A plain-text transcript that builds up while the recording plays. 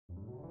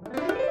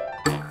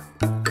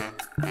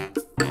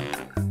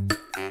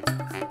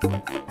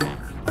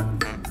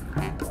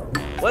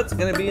What's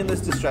gonna be in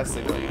this distress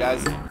signal, you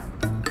guys?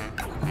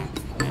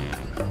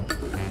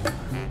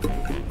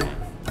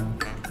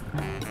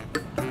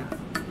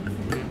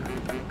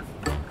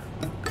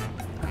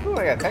 Ooh,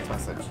 I got a text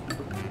message.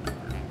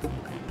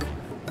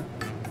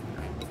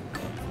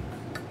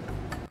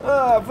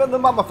 From the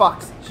Mama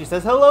Fox. She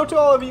says hello to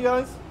all of you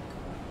guys.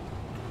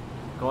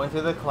 Going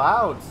through the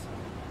clouds.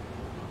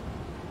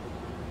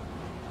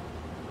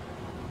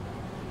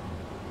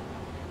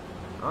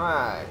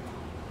 Alright.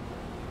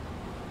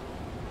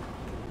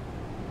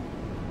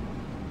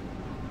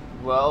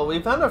 Well, we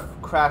found a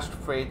crashed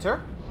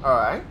freighter.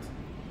 Alright.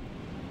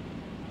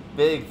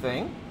 Big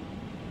thing.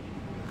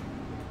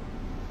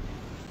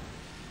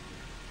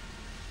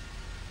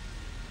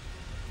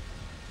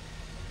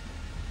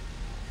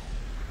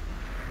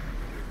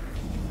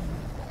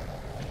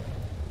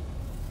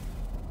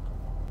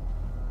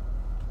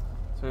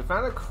 So we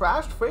found a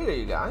crashed freighter,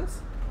 you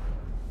guys.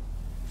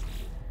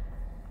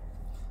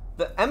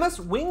 The MS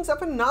Wings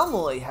Up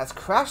Anomaly has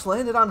crash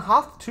landed on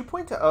Hoth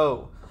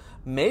 2.0.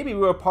 Maybe we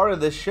were part of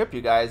this ship,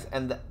 you guys.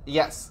 And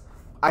yes,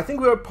 I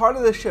think we were part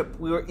of the ship.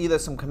 We were either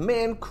some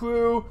command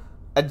crew,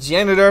 a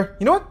janitor.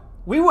 You know what?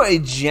 We were a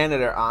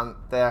janitor on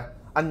the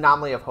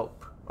Anomaly of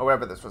Hope, or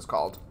whatever this was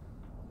called.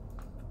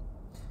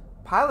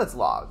 Pilot's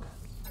log.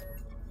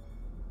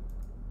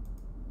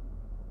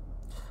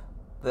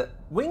 The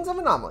Wings of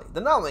Anomaly. The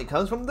anomaly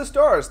comes from the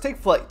stars. Take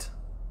flight.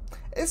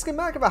 A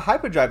schematic of a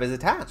hyperdrive is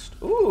attached.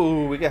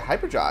 Ooh, we get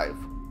hyperdrive.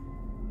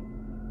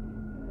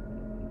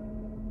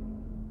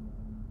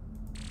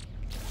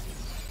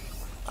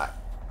 Alright.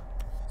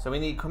 So we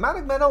need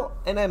chromatic metal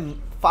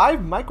and 5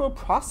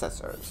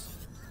 microprocessors.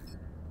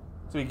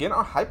 So we get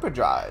our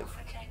hyperdrive.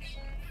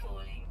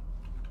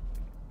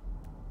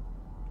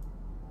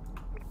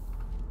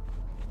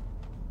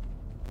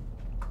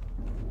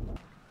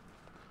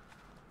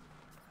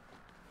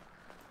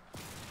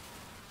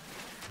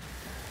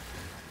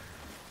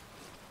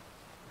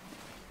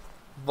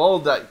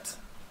 Voldite.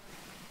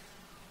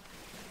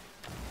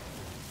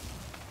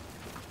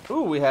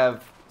 Ooh, we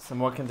have some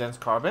more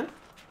condensed carbon.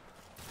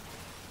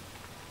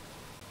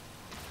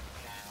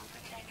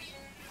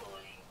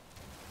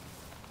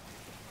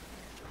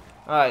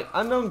 Alright,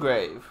 unknown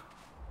grave.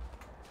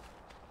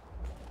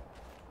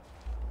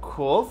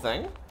 Cool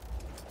thing.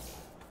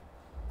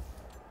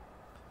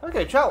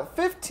 Okay, travel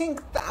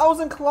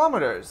 15,000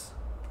 kilometers.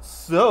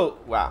 So,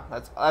 wow,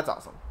 that's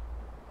awesome.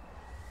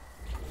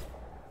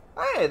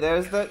 Hey,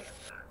 there's the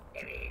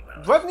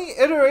Brutney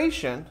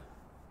iteration.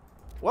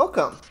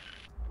 Welcome.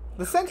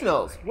 The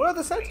Sentinels. What are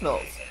the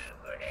Sentinels?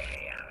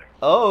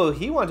 Oh,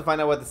 he wanted to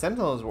find out what the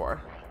Sentinels were.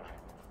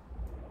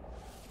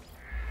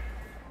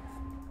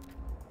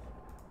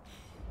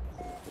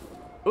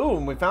 Ooh,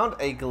 and we found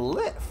a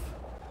glyph.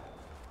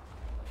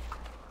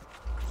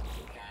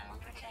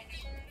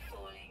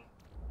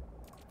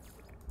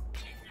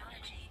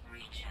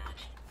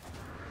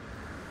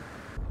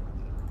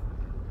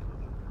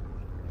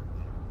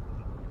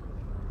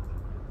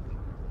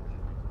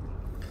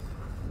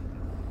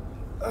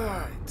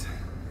 Alright.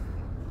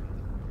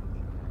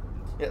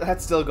 Yeah,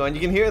 that's still going. You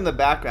can hear in the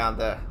background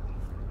the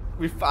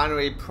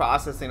refinery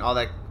processing all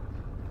that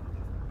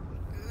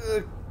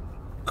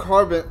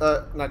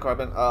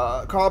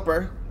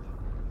copper.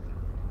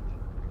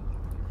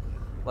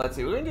 Let's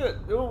see, we're gonna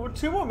do it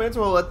 2 more minutes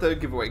and we'll let the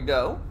giveaway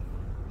go.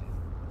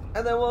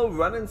 And then we'll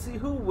run and see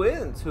who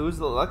wins. Who's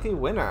the lucky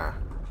winner?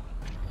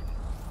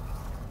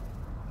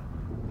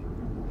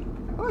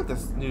 I like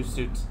this new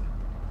suit.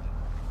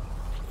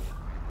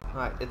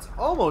 Alright, it's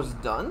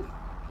almost done.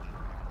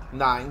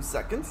 9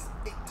 seconds.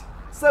 8,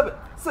 7,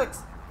 6,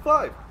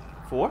 5,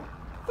 4,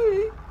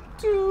 3,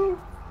 2.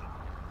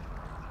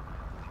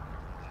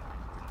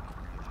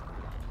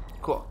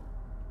 Cool.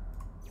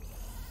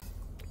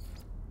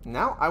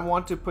 Now I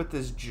want to put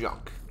this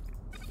junk,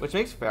 which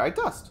makes ferrite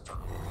dust.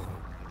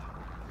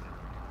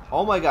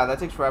 Oh my god, that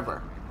takes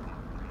forever.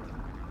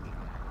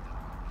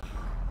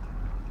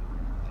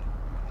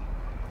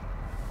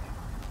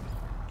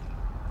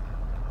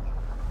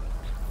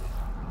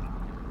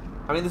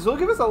 I mean, this will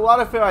give us a lot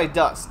of ferrite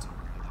dust,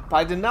 but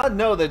I did not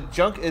know that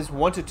junk is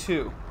 1 to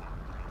 2.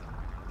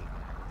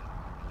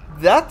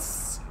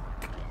 That's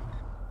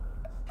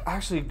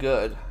actually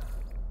good.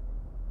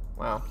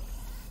 Wow.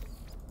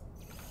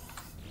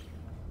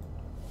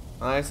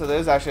 Alright, so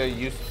there's actually a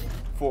use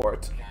for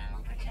it.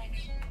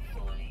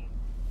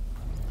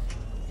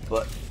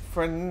 But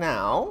for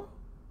now,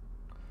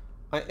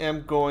 I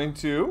am going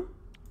to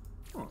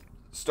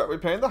start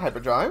repairing the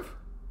hyperdrive.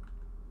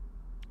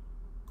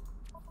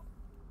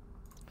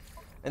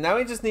 And now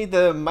we just need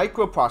the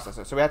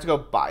microprocessor, so we have to go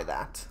buy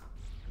that.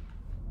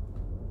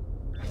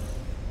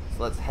 So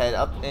let's head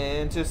up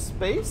into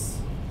space.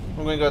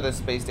 We're going to go to the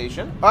space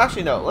station. Oh,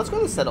 actually, no. Let's go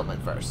to the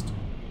settlement first.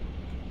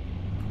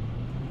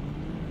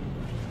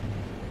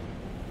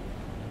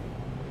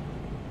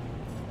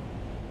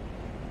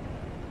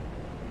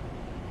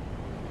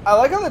 I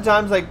like how the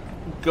time's like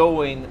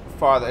going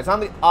farther. It's on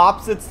the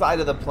opposite side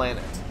of the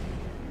planet.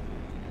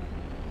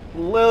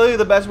 Literally,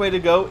 the best way to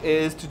go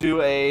is to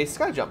do a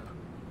sky jump.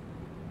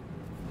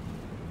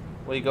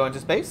 Will you go into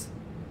space?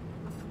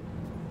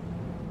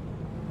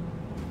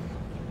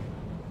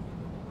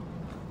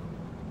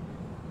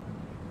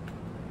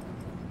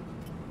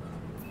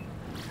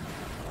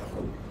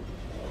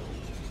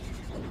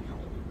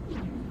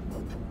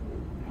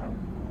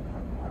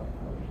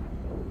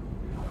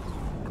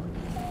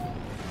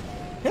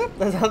 Yep,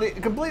 that's on the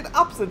complete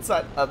opposite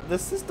side of the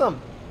system.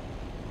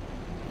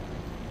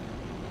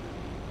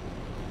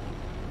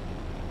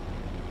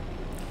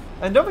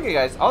 And don't forget,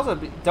 guys, also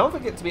don't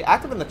forget to be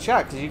active in the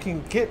chat, because you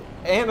can get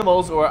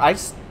animals, or I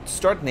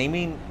start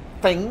naming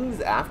things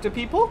after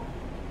people.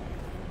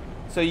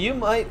 So you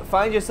might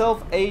find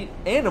yourself a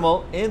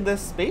animal in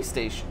this space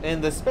station, in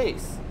this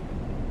space.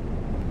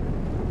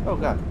 Oh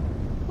god.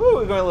 Woo,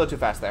 we're going a little too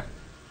fast there.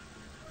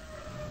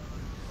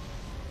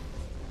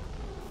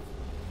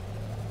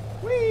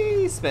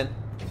 Whee, spin.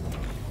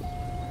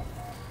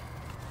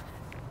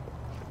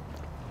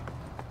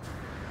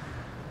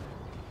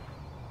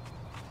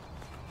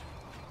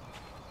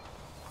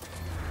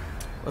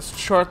 Let's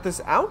chart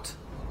this out.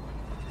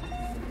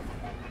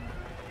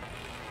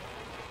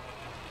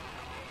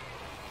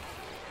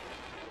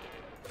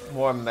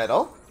 More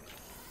metal.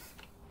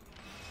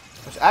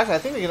 Which actually, I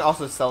think we can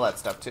also sell that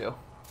stuff too.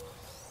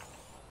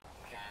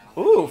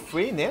 Ooh,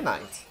 free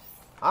nanite.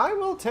 I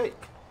will take.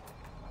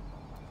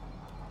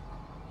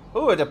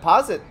 Ooh, a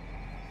deposit.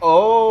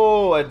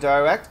 Oh, a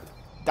direct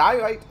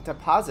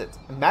deposit.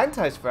 A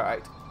magnetized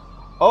ferrite.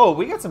 Oh,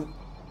 we got some.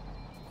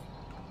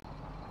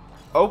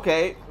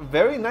 Okay,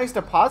 very nice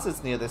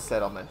deposits near this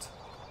settlement.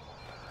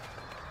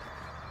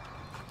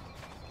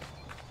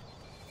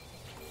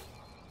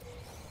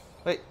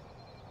 Wait.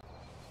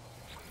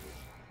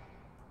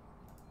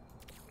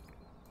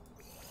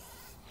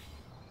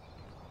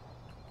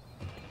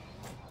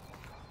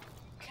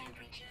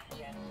 Temperature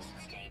levels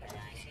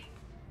stabilizing.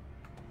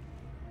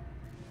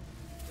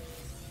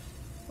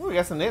 Oh, we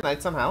got some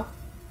nanite somehow.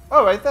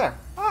 Oh, right there.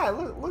 Ah,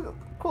 look,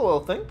 cool little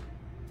thing.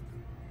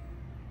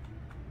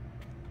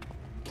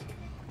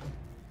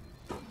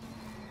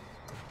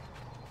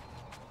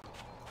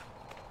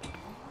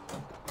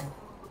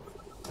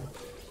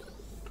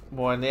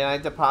 More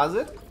nanite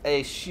deposit.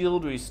 A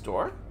shield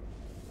restore.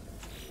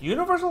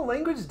 Universal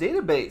language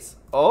database.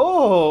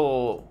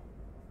 Oh,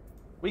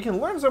 we can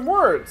learn some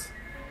words.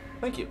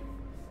 Thank you.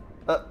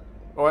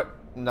 What?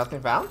 Nothing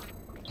found?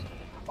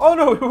 Oh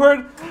no,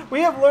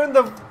 we have learned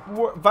the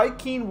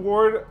Viking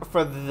word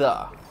for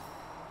the.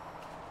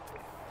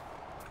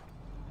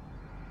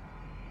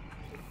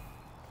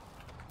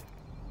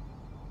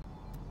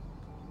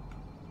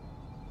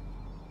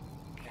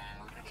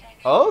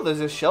 Oh, there's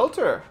a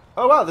shelter.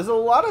 Oh wow, there's a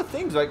lot of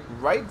things like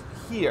right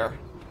here.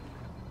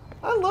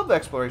 I love the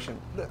exploration.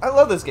 I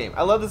love this game.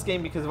 I love this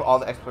game because of all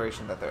the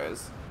exploration that there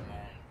is.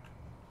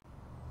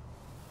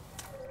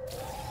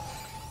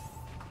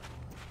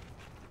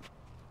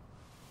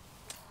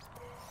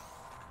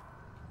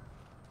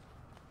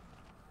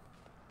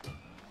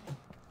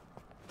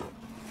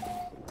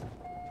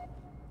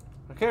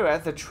 Okay, we're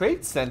at the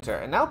Trade Center,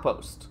 an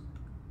outpost.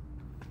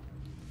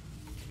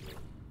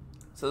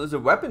 So there's a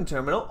weapon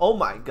terminal. Oh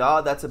my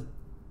god, that's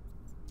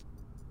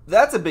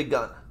a big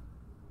gun.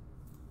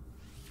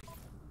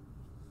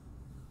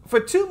 For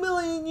 2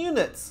 million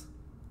units.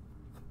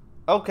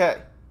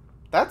 Okay.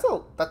 That's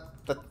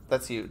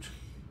huge.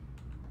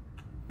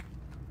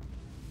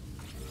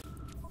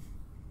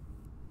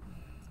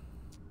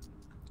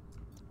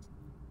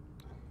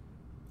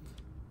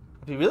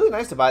 It'd be really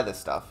nice to buy this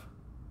stuff.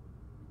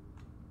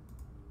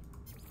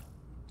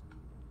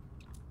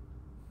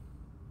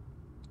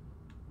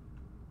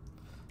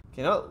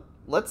 You know,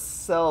 let's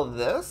sell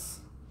this.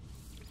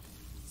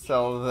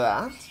 Sell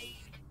that.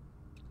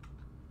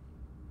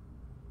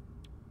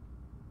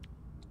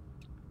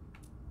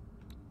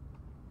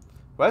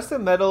 Rest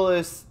of metal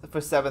is for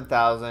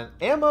 7,000.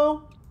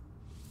 Ammo.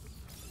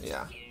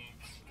 Yeah.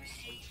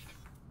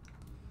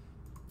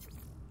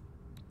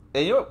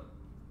 And you know what?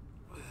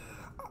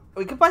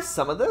 We could buy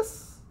some of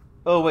this.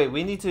 Oh wait,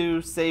 we need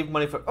to save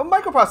money for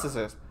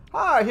microprocessors.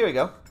 Ah, here we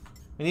go.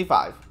 We need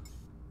 5.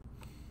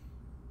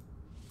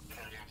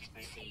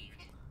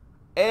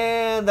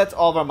 And that's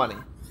all of our money.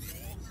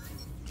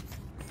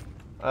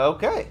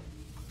 Okay.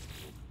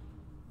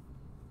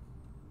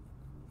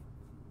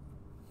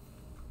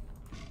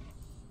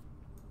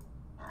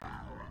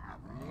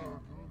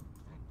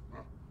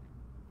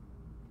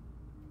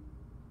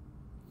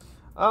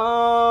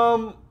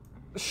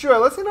 Sure,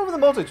 let's hand over the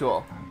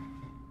multi-tool.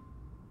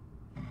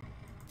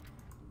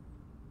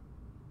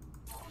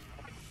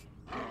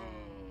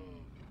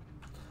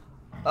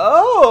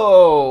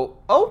 Oh,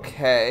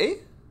 okay.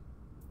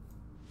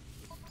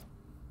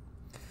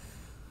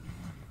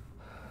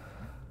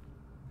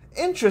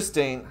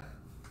 Interesting.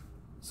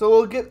 So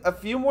we'll get a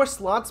few more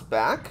slots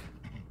back.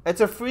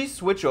 It's a free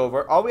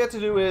switchover. All we have to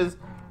do is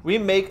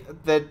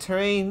remake the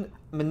terrain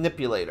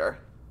manipulator.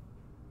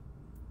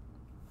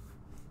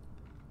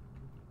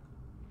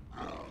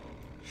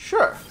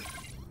 Sure.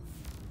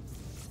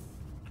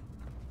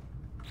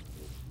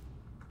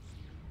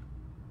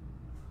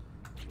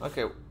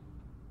 Okay.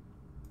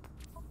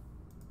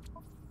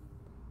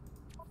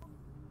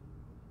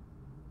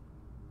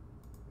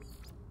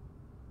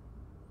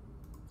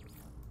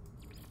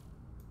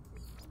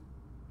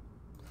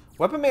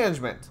 Weapon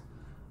management.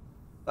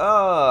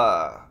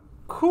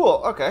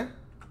 Cool. Okay.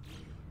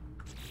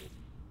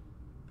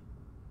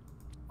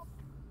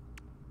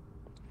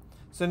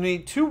 So we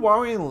need 2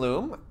 Warrior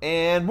Loom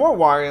and more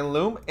Warrior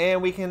Loom,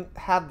 and we can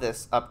have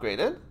this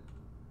upgraded.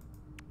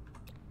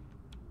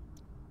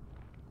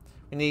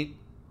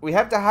 We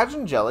have the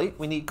hydrogen jelly.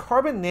 We need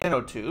carbon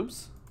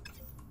nanotubes.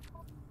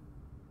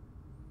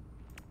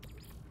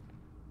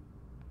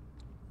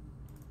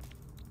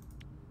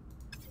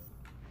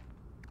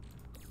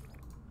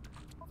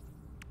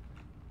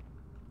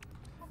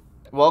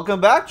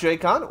 Welcome back,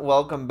 Dracon.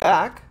 Welcome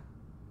back.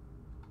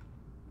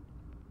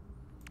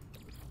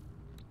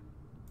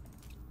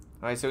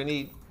 Alright, so we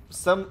need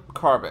some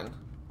carbon.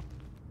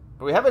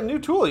 But we have a new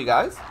tool, you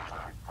guys.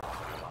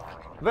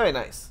 Very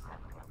nice.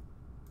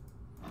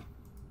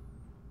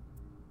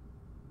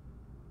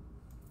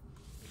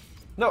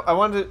 No, I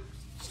wanted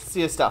to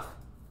see his stuff.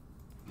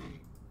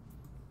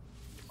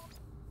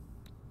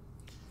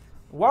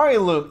 Warrior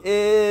Loom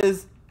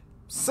is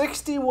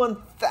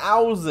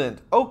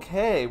 61,000.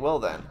 Okay, well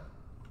then.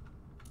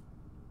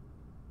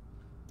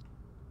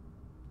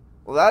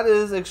 Well, that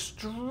is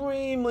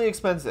extremely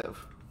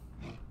expensive.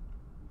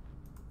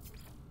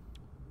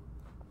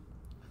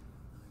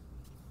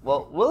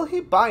 Well, will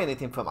he buy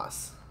anything from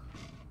us?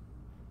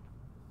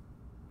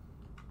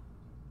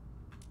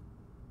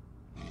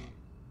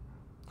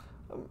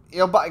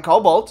 He'll buy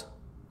cobalt.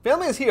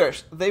 Family is here.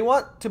 They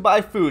want to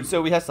buy food,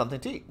 so we have something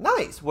to eat.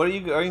 Nice. What are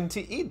you going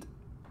to eat,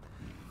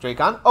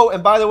 Dracon? Oh,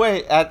 and by the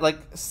way, at like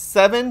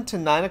 7 to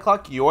 9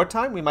 o'clock your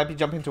time, we might be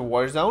jumping to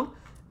Warzone.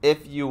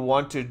 If you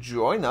want to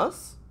join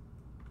us.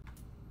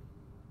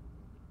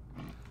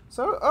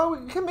 So,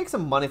 we can make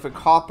some money for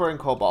copper and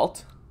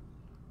cobalt.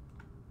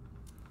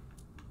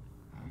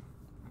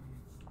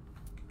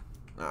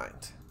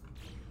 Alright.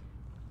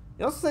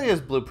 He also said he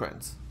has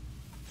blueprints.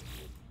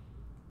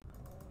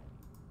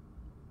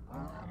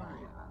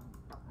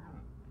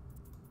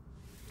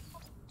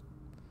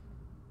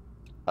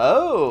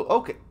 Oh,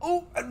 okay.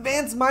 Oh,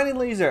 advanced mining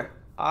laser.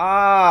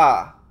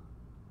 Ah.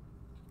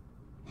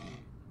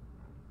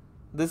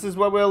 This is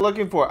what we're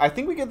looking for. I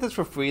think we get this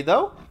for free,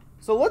 though.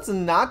 So let's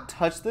not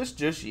touch this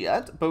just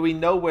yet, but we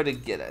know where to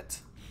get it.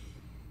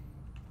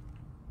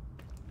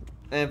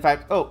 And in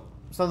fact, oh,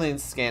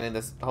 something's scanning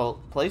this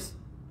whole place.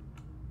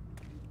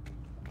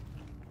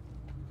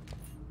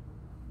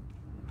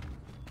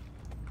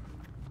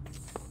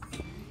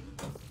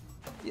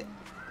 Yeah.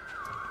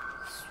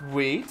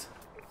 Sweet.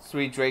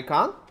 Sweet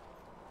Dracon.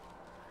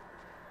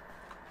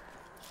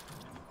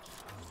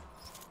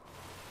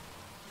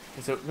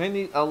 Okay, so we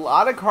need a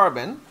lot of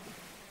carbon.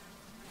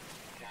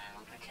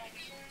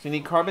 So you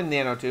need carbon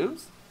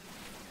nanotubes.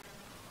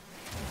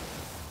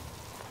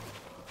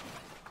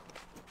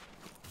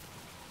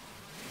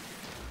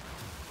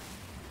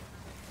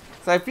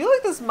 So I feel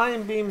like this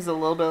mine beam is a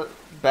little bit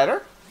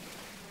better.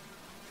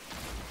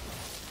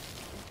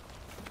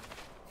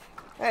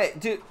 Hey,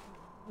 dude,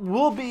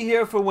 we'll be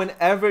here for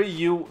whenever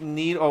you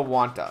need or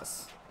want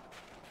us.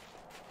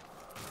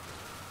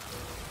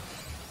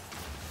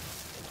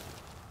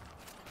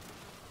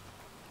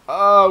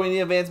 Oh, we need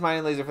advanced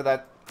mining laser for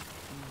that.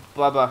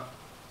 Blah blah.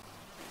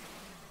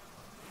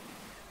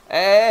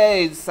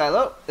 Hey,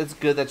 Silo, it's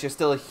good that you're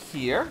still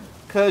here.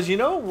 Because you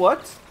know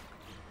what?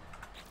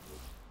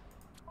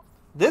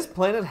 This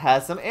planet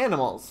has some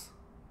animals.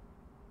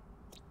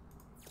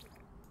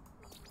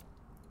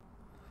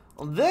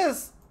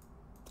 This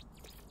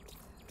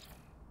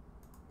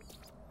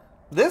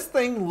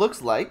thing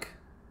looks like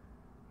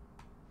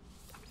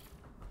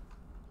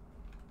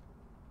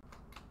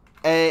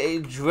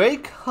a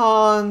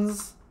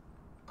Dracon's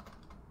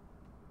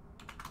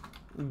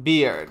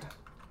beard.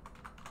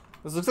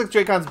 This looks like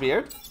Dracon's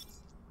beard.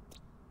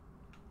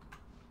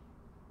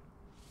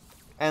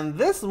 And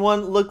this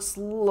one looks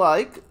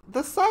like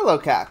the Silo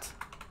Cat.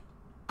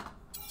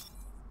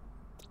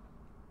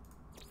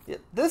 Yeah,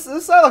 this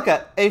is Silo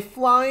Cat, a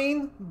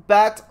flying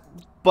bat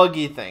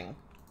buggy thing.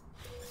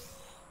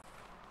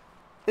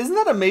 Isn't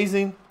that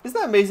amazing? Isn't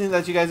that amazing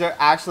that you guys are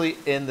actually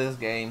in this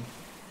game?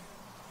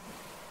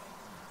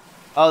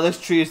 Oh, this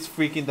tree is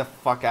freaking the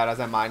fuck out as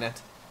I mine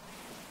it.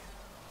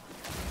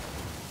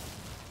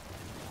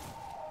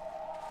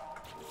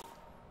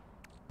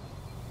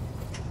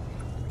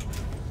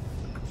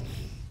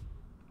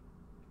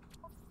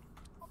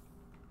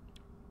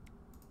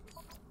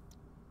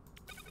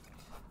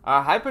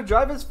 Our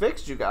hyperdrive is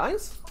fixed, you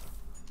guys.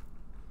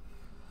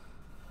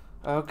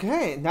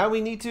 Okay, now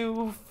we need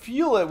to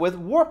fuel it with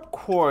warp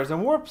cores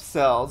and warp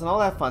cells and all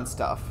that fun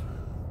stuff.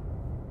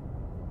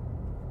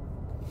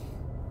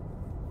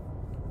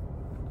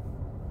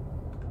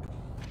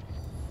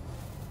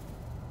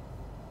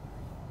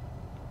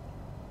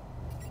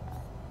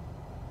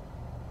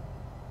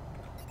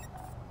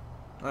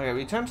 Okay,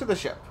 return to the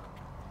ship.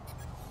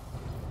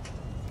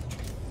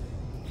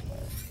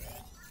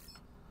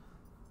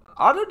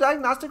 Auto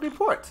diagnostic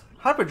report.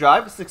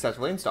 Hyperdrive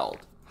successfully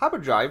installed.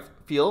 Hyperdrive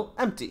fuel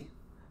empty.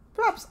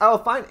 Perhaps I will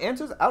find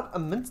answers out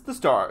amidst the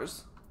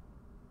stars.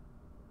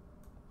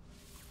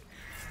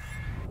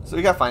 So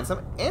we gotta find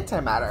some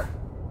antimatter.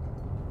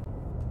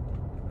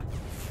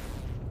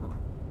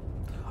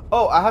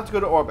 Oh, I have to go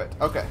to orbit.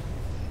 Okay.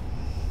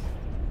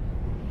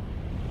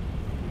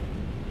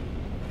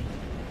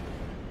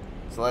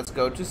 So let's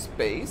go to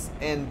space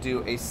and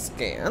do a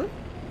scan.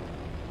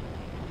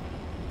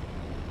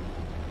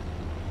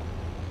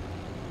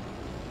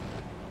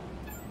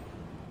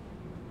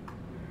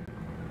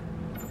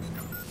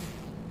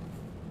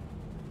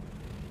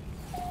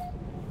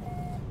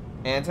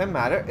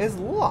 Antimatter is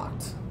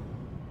locked.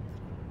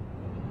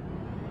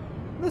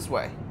 This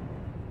way.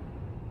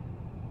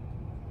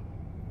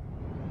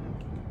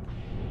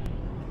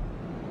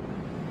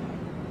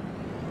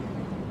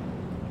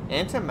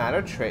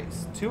 Antimatter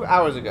trace. 2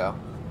 hours ago.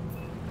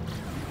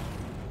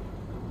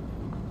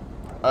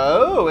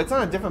 Oh, it's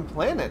on a different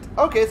planet.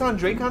 Okay, it's on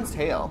Dracon's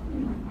tail.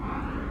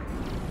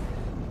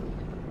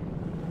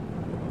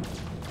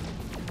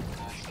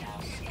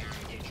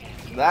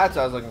 That's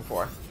what I was looking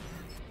for.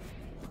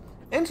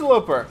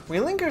 Interloper,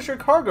 relinquish your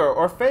cargo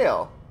or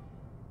fail.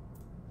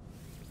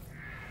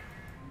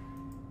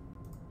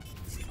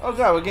 Oh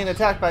god, we're getting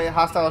attacked by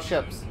hostile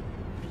ships.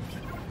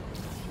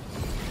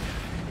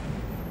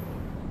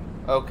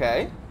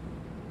 Okay.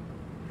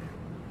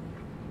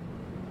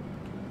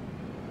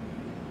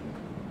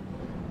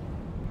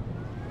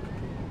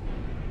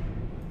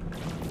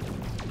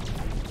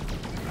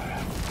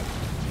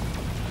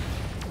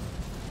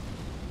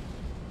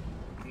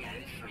 No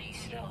free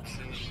slots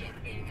in ship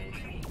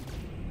inventory.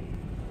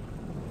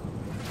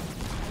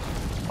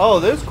 Oh,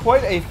 there's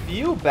quite a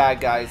few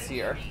bad guys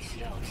here. Free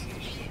slots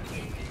in ship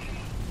inventory.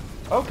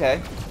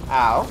 Okay.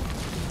 Ow.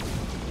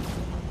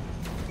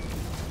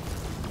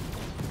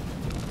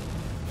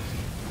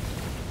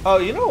 Oh,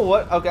 you know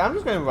what? Okay, I'm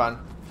just gonna run.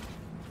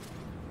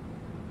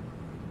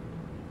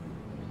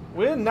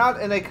 We're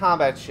not in a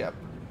combat ship.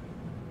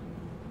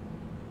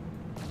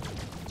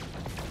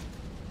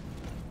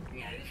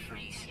 No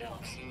free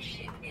slots in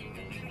ship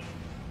inventory.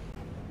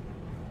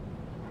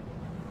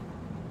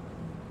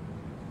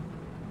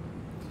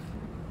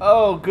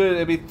 Oh, good.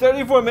 It'll be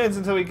 34 minutes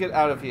until we get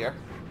out of here.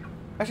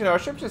 Actually, no, our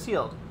ship's just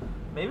healed.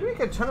 Maybe we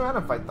could turn around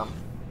and fight them.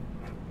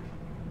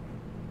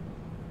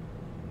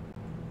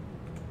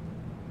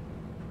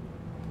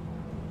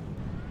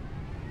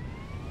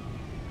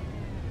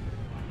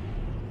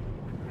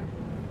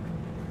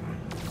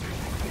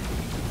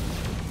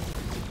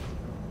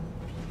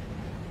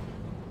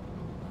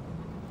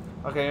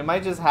 Okay, we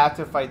might just have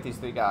to fight these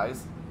three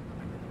guys.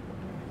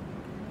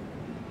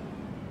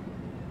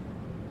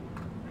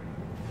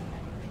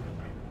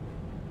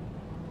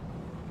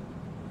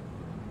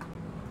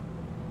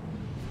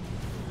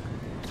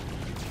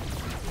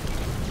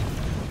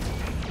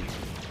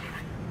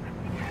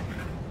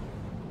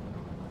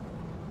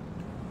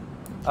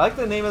 I like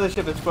the name of the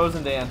ship. It's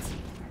Frozen Dance.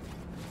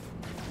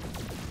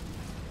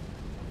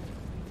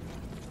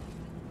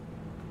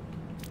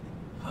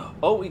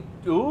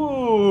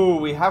 Oh,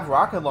 we have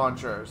rocket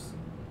launchers.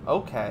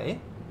 Okay.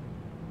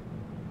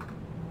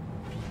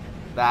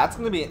 That's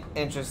going to be an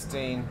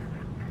interesting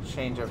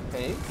change of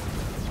pace.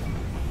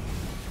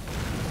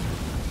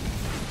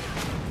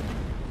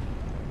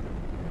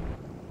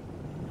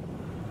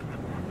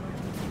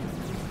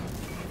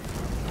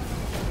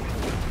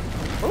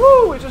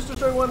 Ooh, we just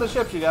destroyed one of the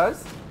ships, you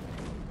guys.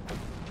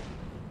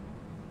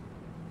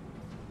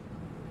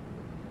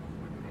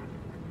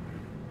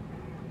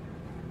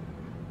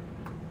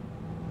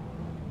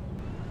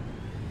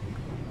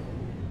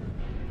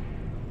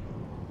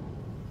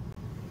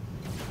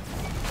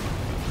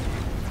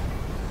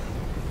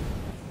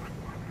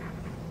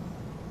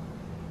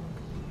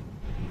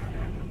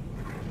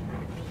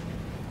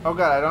 Oh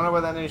god, I don't know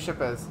where that new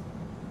ship is.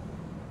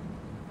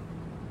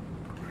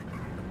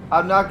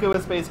 I'm not good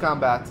with space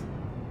combat.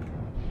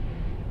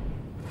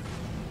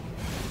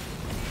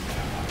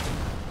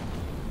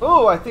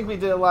 Oh, I think we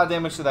did a lot of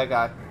damage to that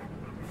guy.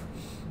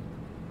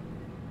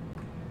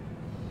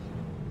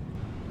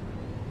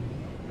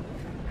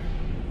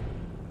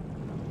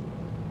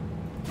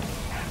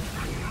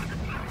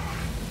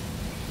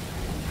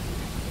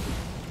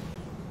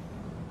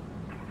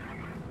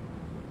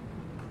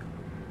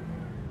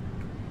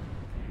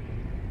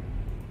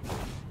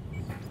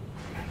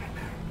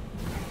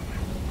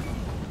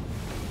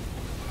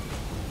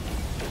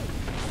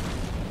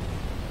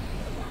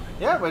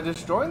 Yeah, we're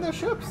destroying their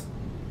ships.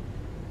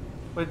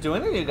 We're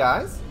doing it, you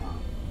guys.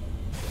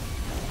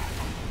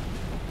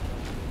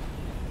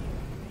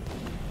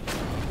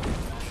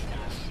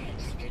 Hostile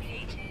ships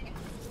defeated.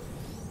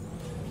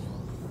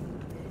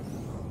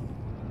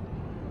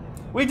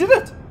 We did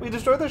it! We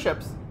destroyed their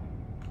ships.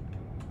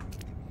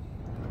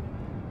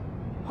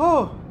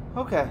 Oh,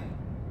 okay.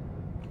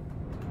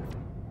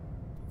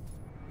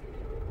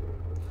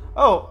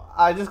 Oh,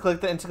 I just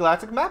clicked the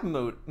intergalactic map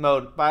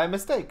mode by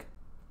mistake.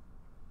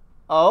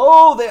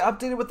 Oh, they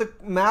updated what the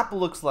map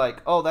looks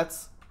like. Oh,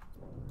 that's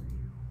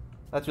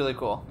really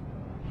cool.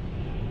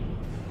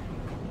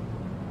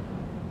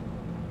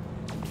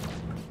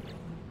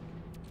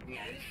 No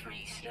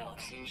free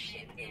slots in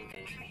ship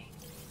inventory.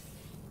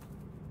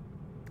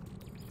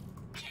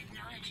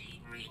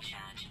 Technology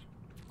recharge.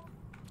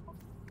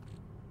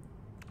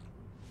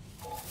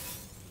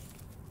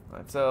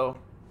 Alright, so...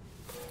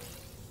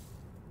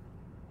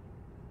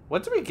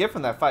 what did we get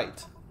from that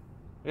fight?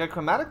 We got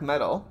chromatic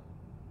metal.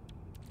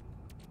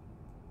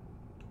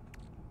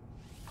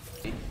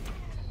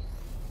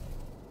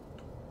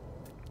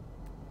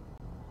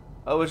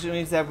 Oh, which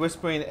means they have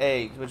whispering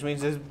eggs, which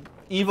means there's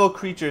evil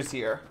creatures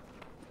here.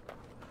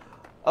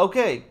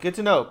 Okay, good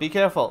to know. Be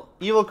careful.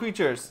 Evil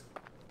creatures.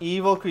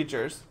 Evil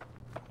creatures.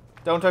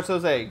 Don't touch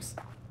those eggs.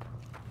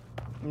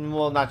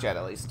 Well, not yet,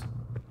 at least.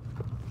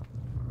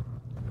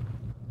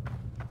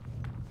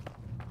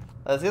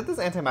 Let's get this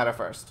antimatter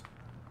first.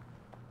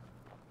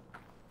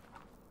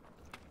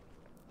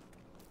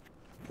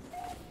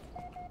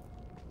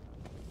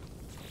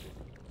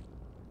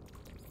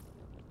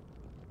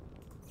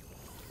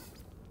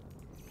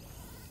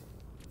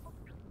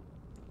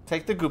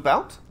 Take the goop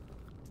out.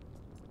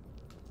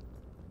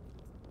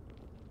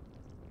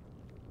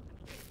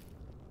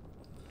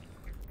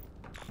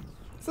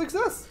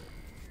 Success!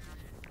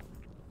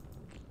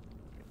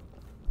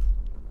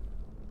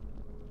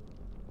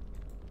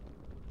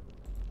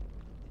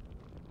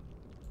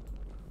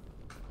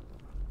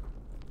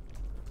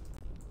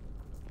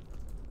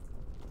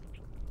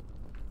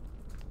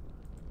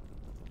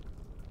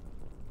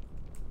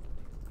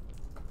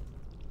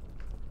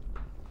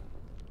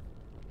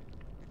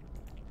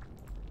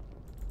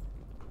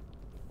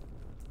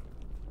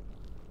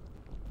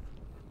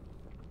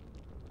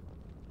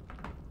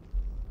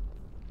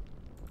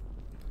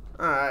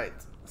 Alright,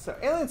 so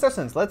alien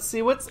substance, let's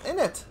see what's in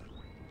it.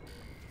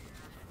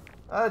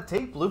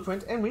 Take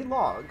blueprint and read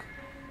log.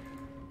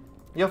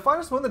 You'll find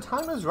us when the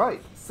time is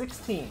right.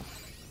 16.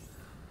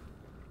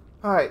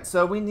 Alright,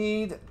 so we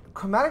need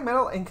chromatic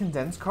metal and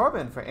condensed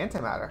carbon for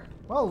antimatter.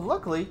 Well,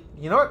 luckily,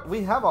 you know what?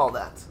 We have all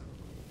that.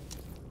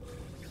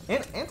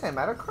 And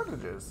antimatter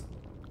cartridges.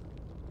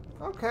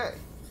 Okay.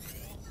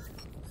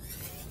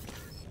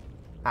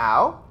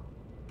 Ow.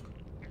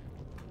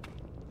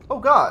 Oh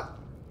god.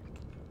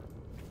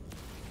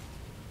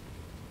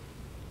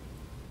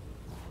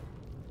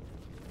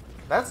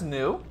 That's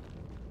new.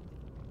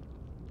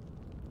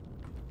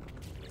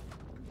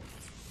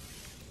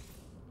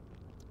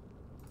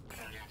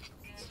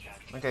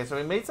 Okay, so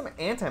we made some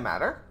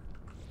antimatter.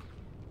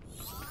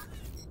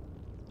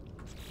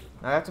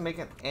 Now I have to make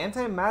an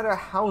antimatter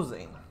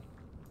housing.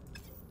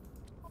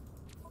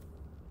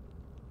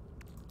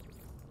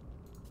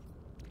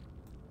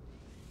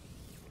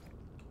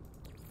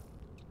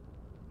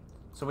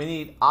 So we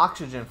need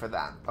oxygen for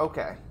that.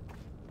 Okay.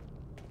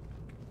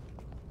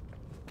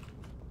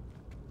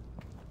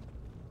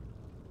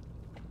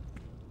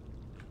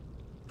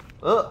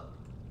 Ugh.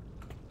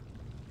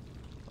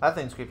 That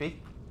thing's creepy.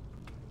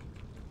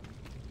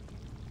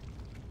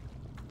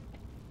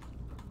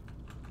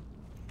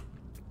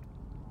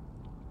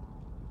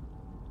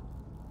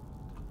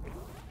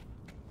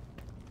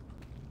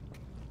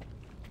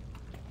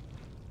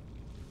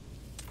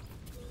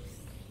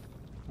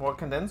 More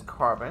condensed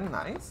carbon,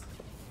 nice.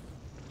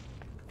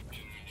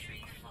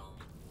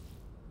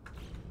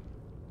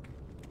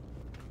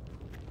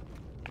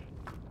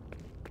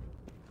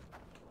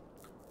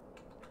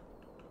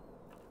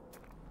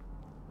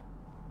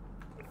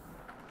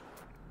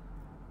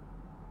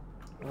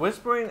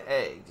 Whispering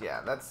eggs,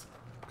 yeah, that's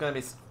gonna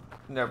be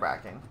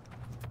nerve-wracking.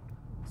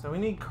 So we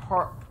need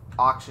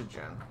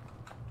oxygen.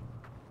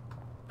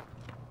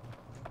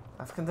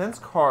 That's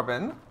condensed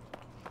carbon.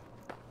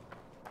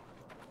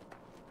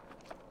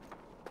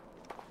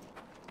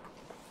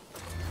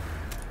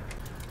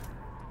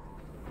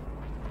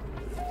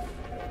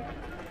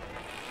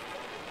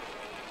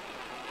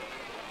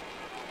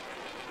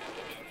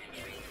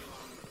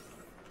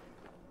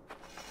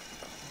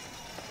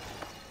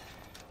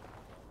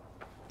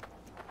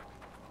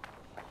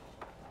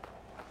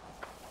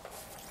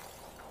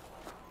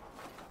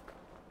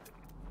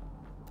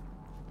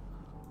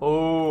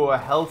 Oh, a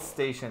health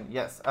station.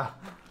 Yes,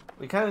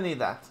 we kind of need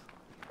that.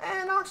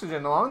 And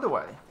oxygen along the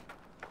way.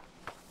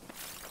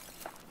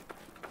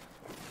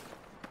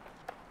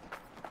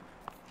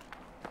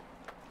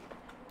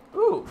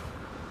 Ooh.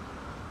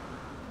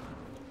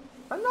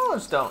 A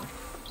knowledge stone.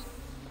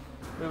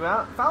 We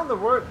found the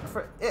word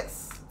for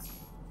is.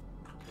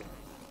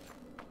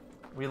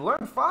 We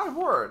learned 5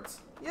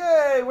 words.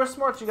 Yay, we're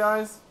smart, you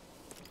guys.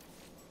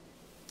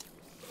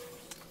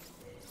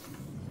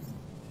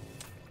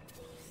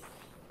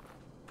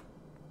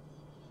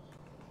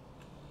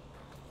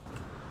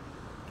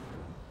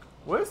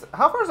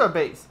 How far is our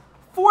base?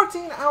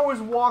 14 hours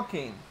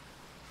walking.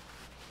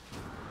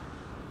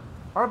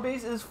 Our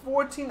base is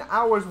 14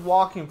 hours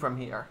walking from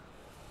here.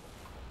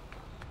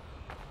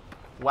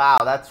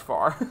 Wow, that's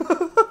far.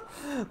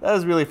 That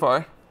is really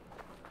far.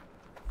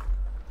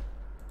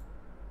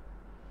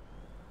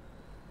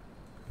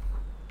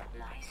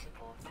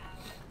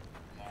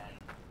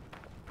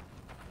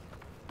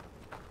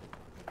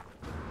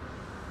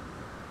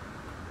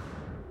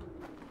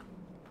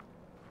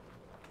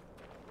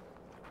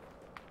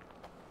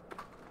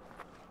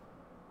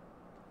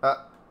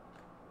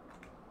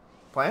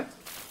 Plant?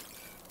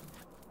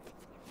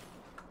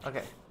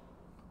 Okay.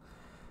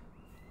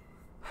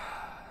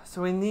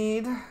 So we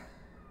need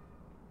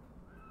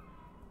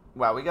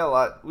Wow, we got a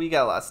lot. We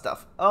got a lot of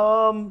stuff.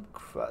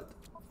 Crud.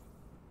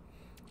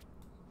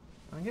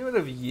 I'll get rid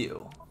of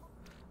you.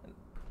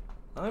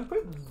 Let me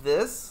put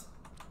this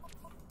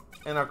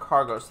in our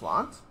cargo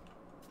slot,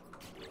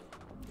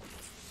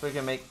 so we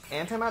can make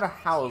antimatter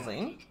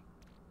housing.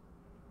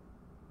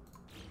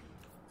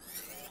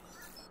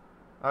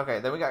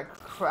 Okay, then we got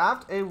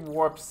craft a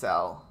warp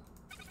cell.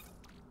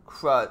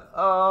 Crud.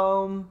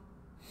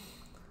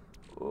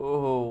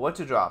 Ooh, what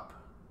to drop?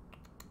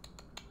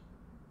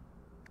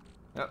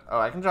 Oh,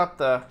 I can drop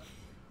the...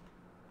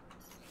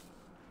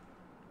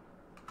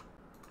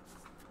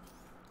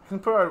 I can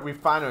put our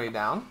refinery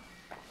down.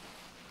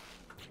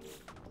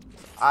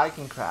 I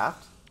can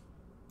craft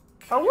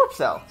a warp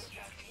cell.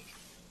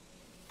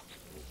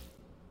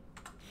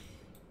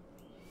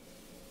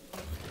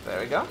 There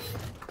we go.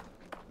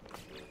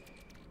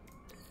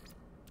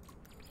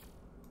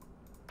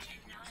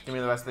 Give me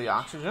the rest of the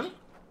oxygen.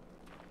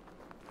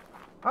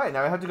 Alright,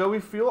 now we have to go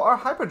refuel our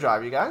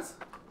hyperdrive, you guys.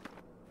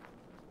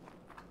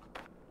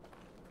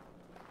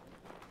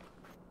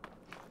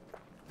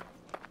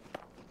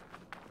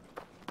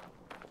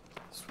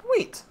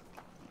 Sweet.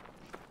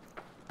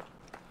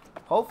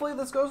 Hopefully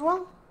this goes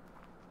well.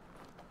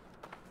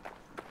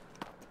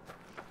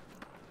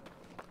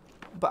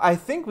 But I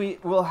think we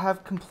will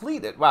have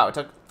completed. Wow, it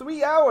took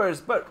 3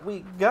 hours, but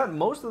we got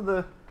most of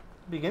the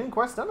beginning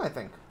quest done, I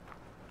think.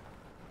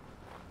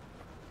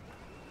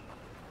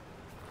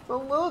 A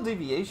little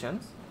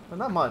deviations, but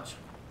not much.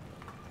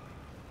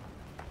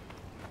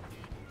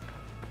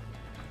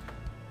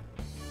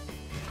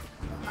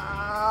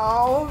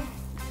 Ow!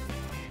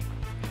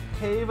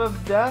 Cave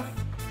of Death.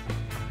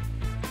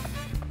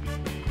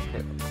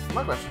 Okay,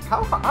 my question: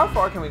 how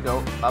far can we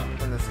go up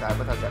in the sky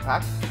with our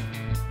jetpack?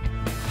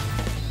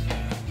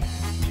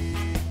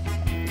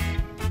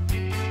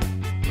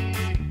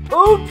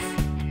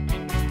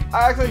 Oops!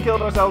 I accidentally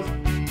killed ourselves.